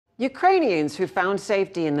Ukrainians who found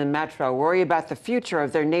safety in the metro worry about the future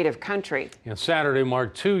of their native country. And Saturday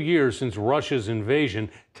marked 2 years since Russia's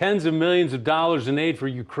invasion. Tens of millions of dollars in aid for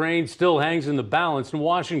Ukraine still hangs in the balance in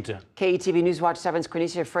Washington. KETV News Watch 7's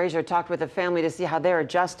Quinicia Frazier talked with the family to see how they're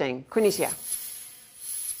adjusting. Quinicia.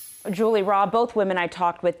 Julie, Rob, both women I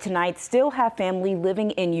talked with tonight still have family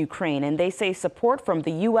living in Ukraine, and they say support from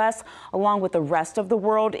the U.S. along with the rest of the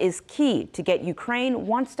world is key to get Ukraine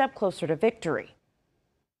one step closer to victory.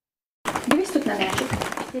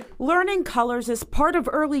 Learning colors is part of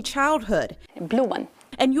early childhood. Blue one.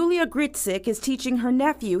 And Yulia Gritsik is teaching her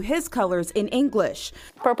nephew his colors in English.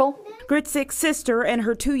 Purple. Gritsik's sister and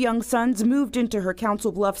her 2 young sons moved into her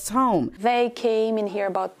Council Bluffs home. They came in here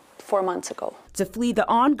about 4 months ago to flee the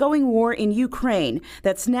ongoing war in Ukraine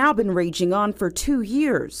that's now been raging on for 2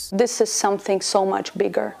 years. This is something so much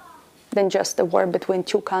bigger than just the war between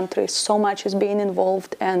 2 countries. So much is being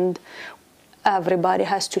involved and everybody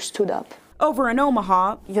has to stood up. Over in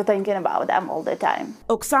Omaha, you're thinking about them all the time.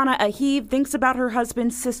 Oksana Ahiv thinks about her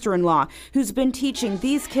husband's sister-in-law, who's been teaching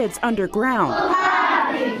these kids underground.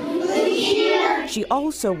 She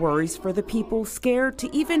also worries for the people scared to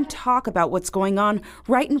even talk about what's going on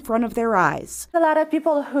right in front of their eyes. A lot of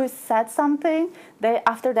people who said something,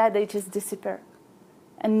 after that they just disappear,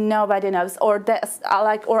 and nobody knows. Or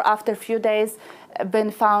after a few days,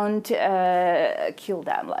 been found, killed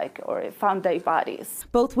them, or found their bodies.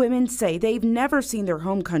 Both women say they've never seen their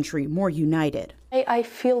home country more united. I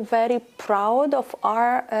feel very proud of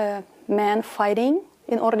our men fighting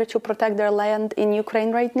in order to protect their land in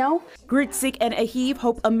Ukraine right now. Gritsik and Ahiv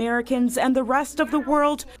hope Americans and the rest of the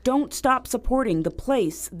world don't stop supporting the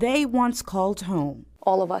place they once called home.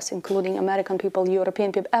 All of us, including American people,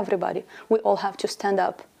 European people, everybody, we all have to stand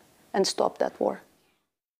up and stop that war.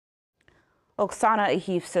 Oksana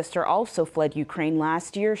Ahiv's sister also fled Ukraine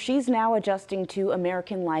last year. She's now adjusting to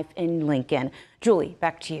American life in Lincoln. Julie,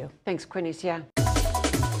 back to you. Thanks, Quinicia.